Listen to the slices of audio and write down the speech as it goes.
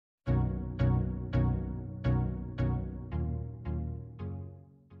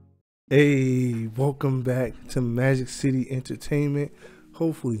Hey, welcome back to Magic City Entertainment.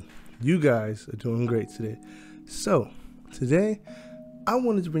 Hopefully, you guys are doing great today. So, today, I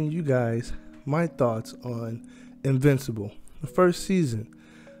wanted to bring you guys my thoughts on Invincible, the first season.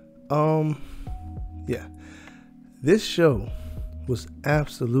 Yeah, this show was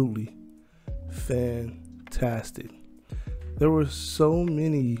absolutely fantastic. There were so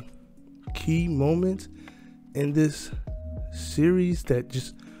many key moments in this series that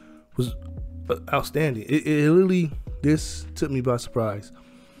just was outstanding. It literally, this took me by surprise.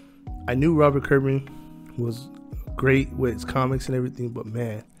 I knew Robert Kirkman was great with his comics and everything, but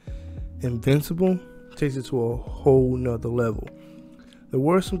man, Invincible takes it to a whole nother level. There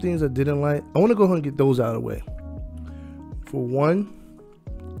were some things I didn't like. I want to go ahead and get those out of the way. For one,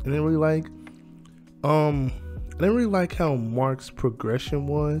 I didn't really like how Mark's progression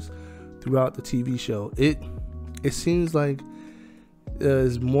was throughout the TV show. It seems like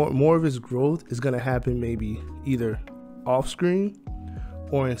more of his growth is gonna happen maybe either off screen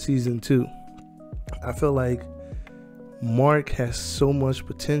or in season 2. I feel like Mark has so much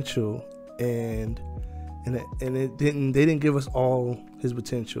potential, and they didn't give us all his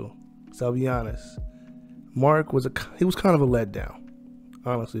potential. So I'll be honest, Mark was kind of a letdown.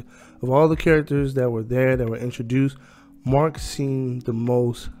 Honestly, of all the characters that were there that were introduced, Mark seemed the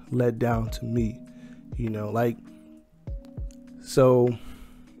most let down to me. So,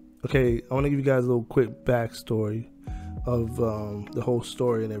 okay, I want to give you guys a little quick backstory of the whole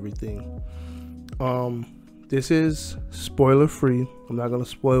story and everything. This is spoiler free. I'm not going to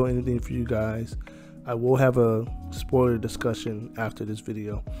spoil anything for you guys. I will have a spoiler discussion after this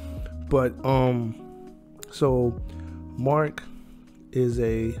video. But, so Mark is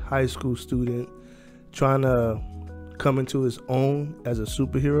a high school student trying to come into his own as a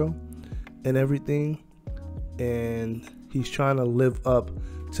superhero and everything. And he's trying to live up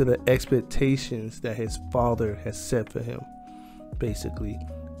to the expectations that his father has set for him, basically.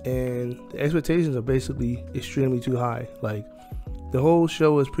 And the expectations are basically extremely too high. Like, the whole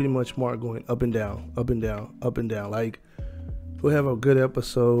show is pretty much Mark going up and down, up and down, up and down. Like, we'll have a good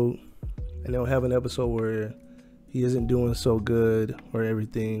episode, and they'll have an episode where he isn't doing so good or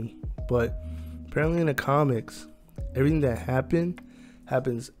everything. But apparently in the comics, everything that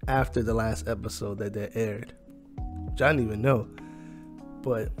happens after the last episode that aired, which I didn't even know.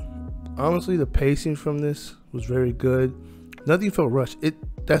 But honestly, the pacing from this was very good. Nothing felt rushed.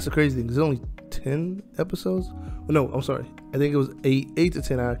 That's the crazy thing. There's only 10 episodes. Well, no, I'm sorry. I think it was 8 to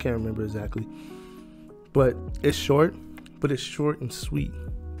 10. I can't remember exactly. But it's short, but it's short and sweet.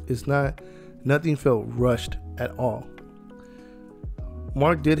 Nothing felt rushed at all.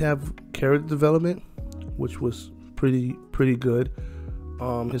 Mark did have character development, which was pretty good.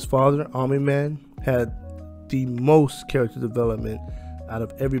 His father, Omni-Man, had the most character development out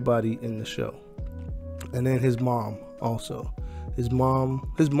of everybody in the show. And then his mom also. His mom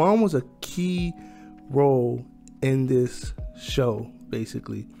was a key role in this show,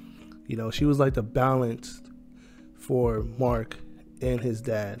 basically. She was like the balance for Mark and his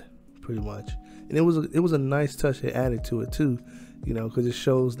dad, pretty much. And it was a nice touch they added to it too, because it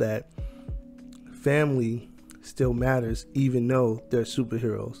shows that family still matters even though they're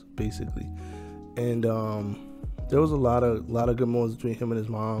superheroes, basically. And there was a lot of good moments between him and his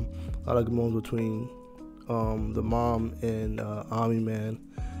mom. A lot of good moments between the mom and Omni-Man.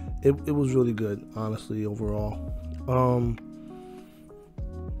 It was really good, honestly, overall.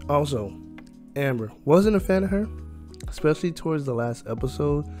 Also, Amber, wasn't a fan of her, especially towards the last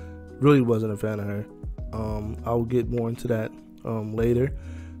episode. Really wasn't a fan of her. I'll get more into that later.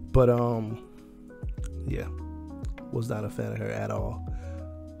 But yeah, was not a fan of her at all.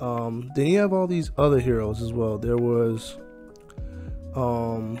 Then you have all these other heroes as well. There was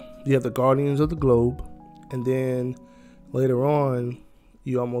you have the Guardians of the Globe, and then later on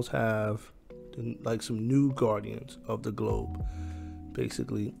you almost have like some new Guardians of the Globe,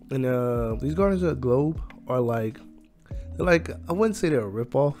 basically. And these Guardians of the Globe are like I wouldn't say they're a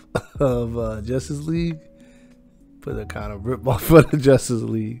ripoff of Justice League, but they're kind of ripoff of the Justice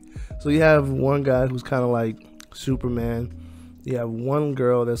League. So you have one guy who's kind of like Superman. You have one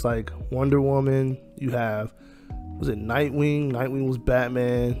girl that's like Wonder Woman. You have, was it Nightwing? Nightwing was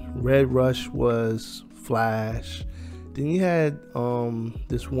Batman. Red Rush was Flash. Then you had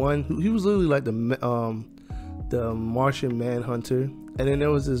this one he was literally like the Martian Manhunter. And then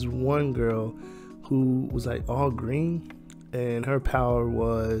there was this one girl who was like all green, and her power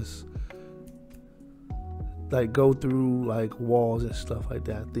was like go through like walls and stuff like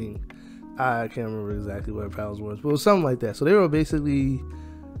that thing. I can't remember exactly what her powers was, but it was something like that. So they were basically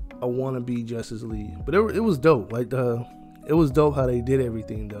a wannabe Justice League, but it was dope. Like it was dope how they did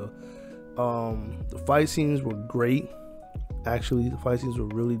everything though. The fight scenes were great. Actually, the fight scenes were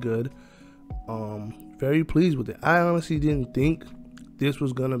really good. Very pleased with it. I honestly didn't think this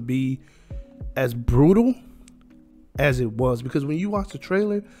was gonna be as brutal as it was, because when you watch the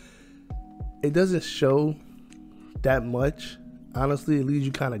trailer, it doesn't show that much. Honestly, it leaves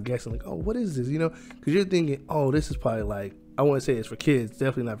you kind of guessing, like, oh, what is this? You know, because you're thinking, oh, this is probably like, I wouldn't say it's for kids,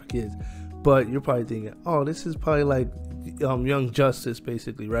 definitely not for kids, but you're probably thinking, oh, this is probably like Young Justice,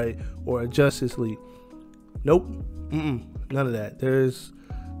 basically, right? Or a Justice League. Nope, none of that. There's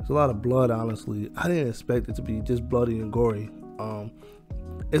a lot of blood. Honestly, I didn't expect it to be this bloody and gory.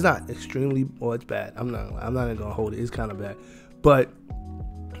 It's not extremely, well, it's bad. I'm not even gonna hold it. It's kind of bad, but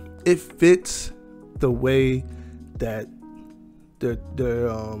it fits the way that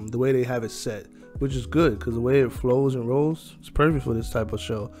the way they have it set, which is good, because the way it flows and rolls, it's perfect for this type of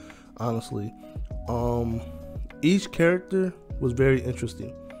show. Honestly, each character was very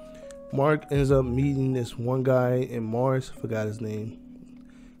interesting. Mark ends up meeting this one guy in Mars, forgot his name.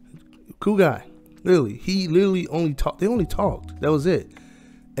 Cool guy. Literally, he literally only talked. They only talked. That was it.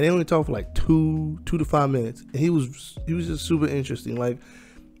 And they only talked for like 2 to 5 minutes. And he was just super interesting. Like,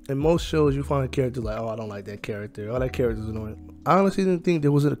 in most shows, you find a character like, oh, I don't like that character. Oh, that character's annoying. I honestly didn't think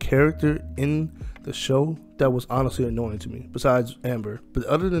there was a character in the show that was honestly annoying to me, besides Amber. But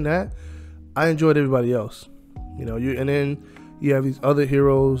other than that, I enjoyed everybody else. You know, and then you have these other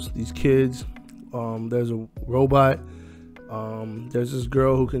heroes, these kids. There's a robot. There's this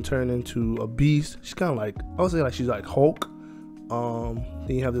girl who can turn into a beast. She's kind of like, I would say like she's like Hulk.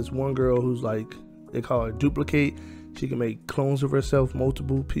 Then you have this one girl who's like, they call her Duplicate. She can make clones of herself,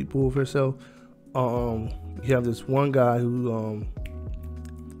 multiple people of herself. You have this one guy who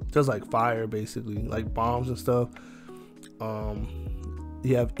does like fire, basically, like bombs and stuff.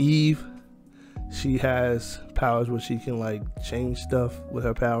 You have Eve. She has powers where she can like change stuff with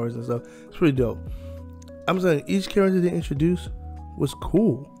her powers and stuff. It's pretty dope. I'm saying each character they introduced was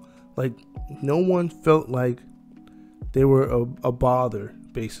cool. Like, no one felt like they were a bother,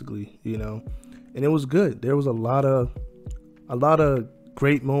 basically, you know. And it was good. There was a lot of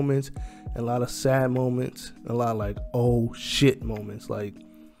great moments, and a lot of sad moments, and a lot of like, oh shit moments. Like,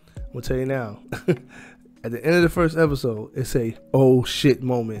 I'm gonna tell you now, at the end of the first episode, it's a oh shit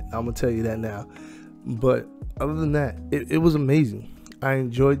moment. I'm gonna tell you that now. But other than that, it was amazing. I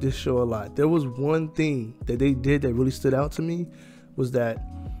enjoyed this show a lot. There was one thing that they did that really stood out to me, was that,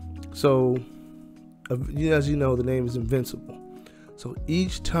 so as you know, the name is Invincible. So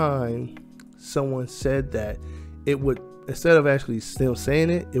each time someone said that, it would, instead of actually still saying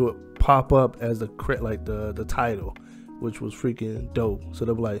it, it would pop up as the title, which was freaking dope. So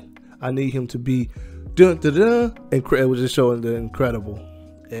they'll be like, I need him to be dun dun dun, and it was just showing the Incredible.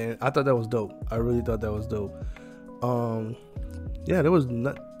 And I thought that was dope. I really thought that was dope. Yeah, there was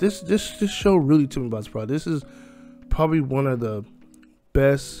not, this show really took me by surprise. This is probably one of the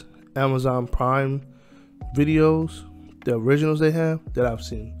best Amazon Prime videos, the originals they have, that I've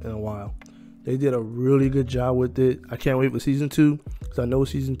seen in a while. They did a really good job with it. I can't wait for season 2, because I know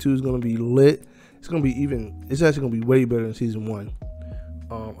season 2 is going to be lit. It's actually going to be way better than season 1.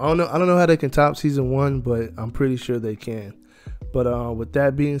 I don't know how they can top season 1, but I'm pretty sure they can. But with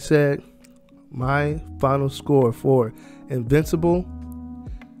that being said, my final score for Invincible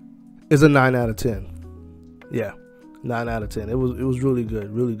is a 9 out of 10. Yeah, 9 out of 10. It was really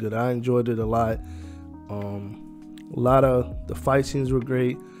good, really good. I enjoyed it a lot. A lot of the fight scenes were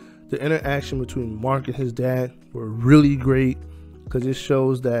great. The interaction between Mark and his dad were really great, because it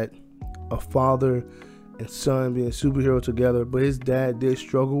shows that a father and son being a superhero together. But his dad did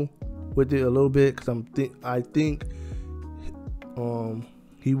struggle with it a little bit, because I think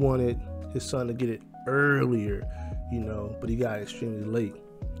he wanted his son to get it earlier, you know, but he got it extremely late.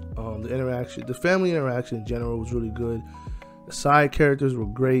 The family interaction in general was really good. The side characters were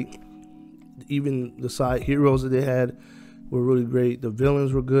great. Even the side heroes that they had were really great. The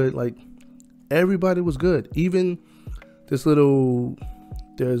villains were good. Like, everybody was good. Even there's this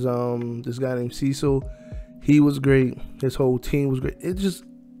guy named Cecil. He was great. His whole team was great.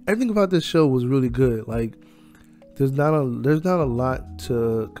 Everything about this show was really good. Like, there's not a lot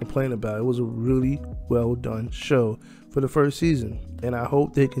to complain about. It was a really well done show for the first season, and I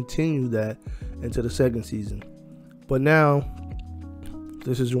hope they continue that into the second season. But now,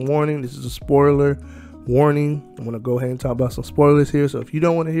 this is your warning. This is a spoiler warning. I'm gonna go ahead and talk about some spoilers here. So if you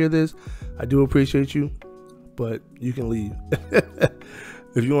don't want to hear this, I do appreciate you, but you can leave.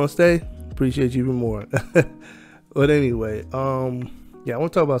 If you want to stay, appreciate you even more. But anyway, yeah, I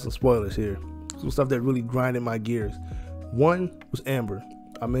want to talk about some spoilers here. Some stuff that really grinded my gears. One was Amber.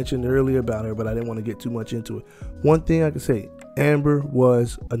 I mentioned earlier about her, but I didn't want to get too much into it. One thing I can say, Amber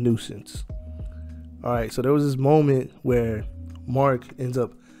was a nuisance. All right, so there was this moment where Mark ends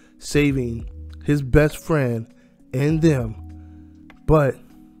up saving his best friend and them, but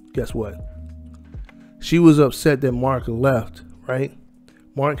guess what? She was upset that Mark left, right?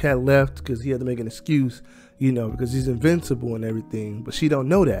 Mark had left because he had to make an excuse, because he's invincible and everything, but she don't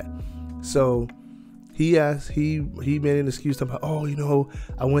know that. So he made an excuse about,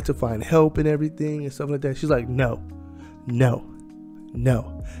 I went to find help and everything and stuff like that. She's like, no,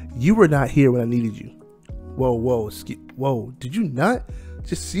 you were not here when I needed you. Whoa, did you not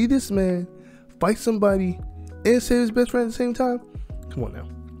just see this man fight somebody and save his best friend at the same time? Come on now.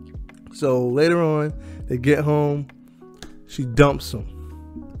 So later on, they get home, she dumps him.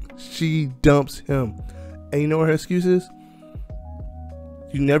 And you know what her excuse is?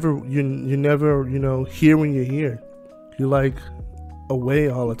 You're never, here when you're here. You're like away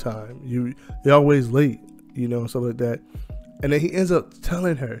all the time. You're always late, stuff like that. And then he ends up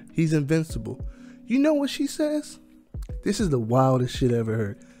telling her he's invincible. You know what she says? This is the wildest shit I ever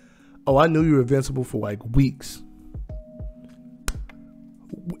heard. Oh, I knew you were invincible for like weeks.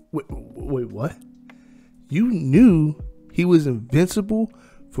 Wait, what? You knew he was invincible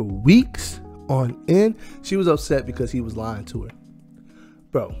for weeks on end? She was upset because he was lying to her.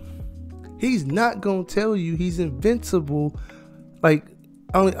 Bro, he's not gonna tell you he's invincible. Like,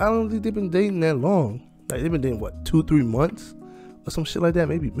 I don't think they've been dating that long. Like, they've been dating, 2-3 months? Or some shit like that.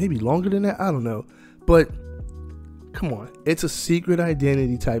 Maybe longer than that. I don't know. But come on, it's a secret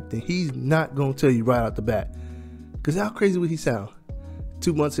identity type thing. He's not gonna tell you right out the bat. Cause how crazy would he sound?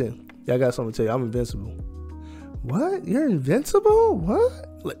 2 months in, I got something to tell you. I'm invincible. What? You're invincible?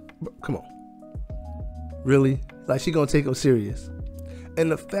 What? Like, bro, come on. Really? Like, she gonna take him serious?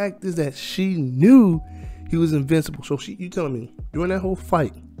 And the fact is that she knew he was invincible. So you telling me during that whole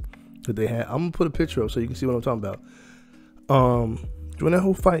fight that they had, I'm gonna put a picture up so you can see what I'm talking about. During that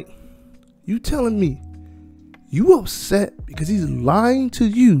whole fight, you telling me you upset because he's lying to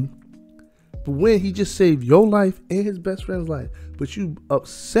you, but when he just saved your life and his best friend's life, but you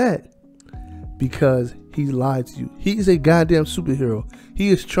upset because he lied to you. He is a goddamn superhero. He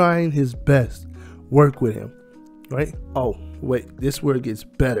is trying his best. Work with him, right? Oh, wait, this is where it gets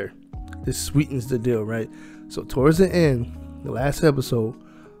better. This sweetens the deal, right? So towards the end, the last episode,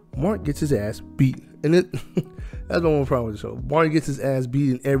 Mark gets his ass beat. And that's my one problem with the show. Mark gets his ass beat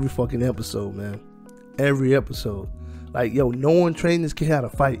in every fucking episode, man. Every episode. Like, no one trained this kid how to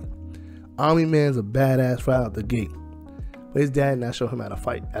fight. Army Man's a badass right out the gate. But his dad not show him how to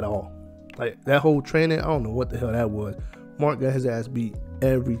fight at all. Like, that whole training, I don't know what the hell that was. Mark got his ass beat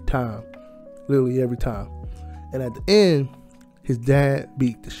every time. Literally every time. And at the end, his dad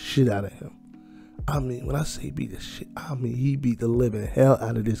beat the shit out of him. I mean, when I say beat the shit, I mean he beat the living hell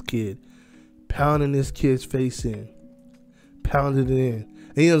out of this kid. Pounding this kid's face in. Pounded it in.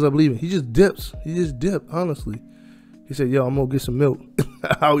 And he ends up leaving. He just dips. He just dipped, honestly. He said, yo, I'm going to get some milk.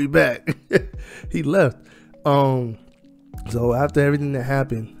 I'll be back. He left. So after everything that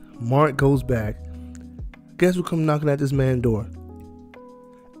happened, Mark goes back. Guess who come knocking at this man's door?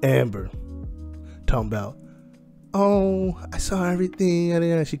 Amber. Talking about, oh, I saw everything.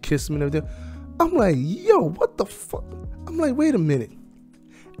 And she kissed me and everything. I'm like, yo, what the fuck? I'm like, wait a minute.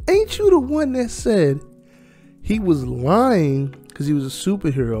 Ain't you the one that said he was lying because he was a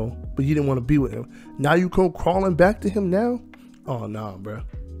superhero, but you didn't want to be with him? Now you come crawling back to him now? Oh, nah, bro.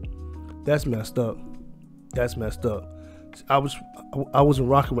 That's messed up. That's messed up. I wasn't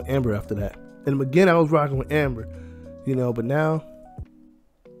rocking with Amber after that. In the beginning, I was rocking with Amber, but now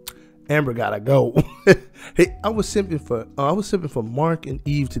Amber gotta go. Hey, I was simping for Mark and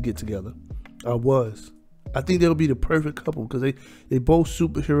Eve to get together. I think they'll be the perfect couple because they both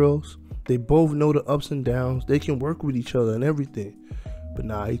superheroes. They both know the ups and downs. They can work with each other and everything. But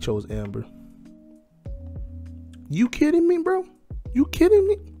nah, he chose Amber. You kidding me, bro? You kidding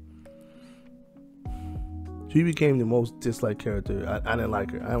me? She became the most disliked character. I didn't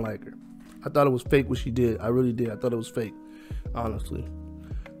like her. I thought it was fake what she did. I really did. I thought it was fake, honestly.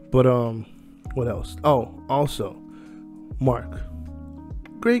 But what else? Oh, also, Mark.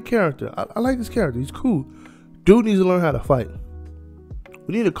 Great character. I like this character. He's cool. Dude needs to learn how to fight.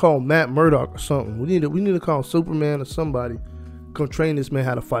 We need to call Matt Murdock or something. We need to call Superman or somebody. Come train this man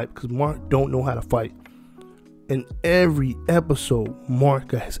how to fight because Mark don't know how to fight. In every episode, Mark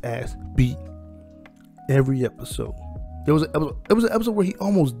got his ass beat. Every episode. There was an episode where he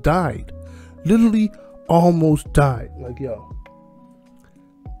almost died. Literally almost died. Like, yo.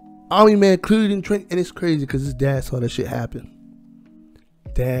 Army Man clearly didn't train. And it's crazy because his dad saw that shit happen.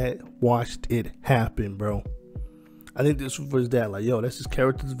 Dad watched it happen, bro. I think this was for his dad. Like, yo, that's his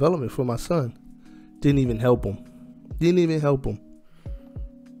character development for my son. Didn't even help him. Didn't even help him.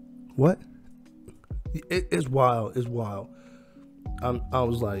 What? It's wild. It's wild. I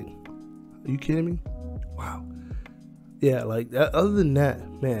was like, are you kidding me? Wow. Yeah, like that, other than that,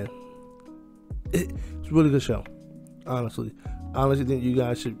 man, it's a really good show. Honestly. I honestly think you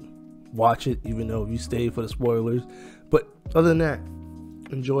guys should watch it, even though you stayed for the spoilers. But other than that,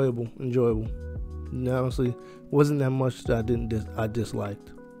 enjoyable. And honestly, wasn't that much that I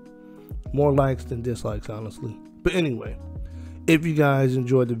disliked. More likes than dislikes, honestly. But anyway, if you guys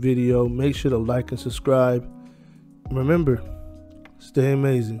enjoyed the video, make sure to like and subscribe. Remember, stay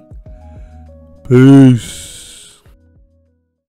amazing. Peace.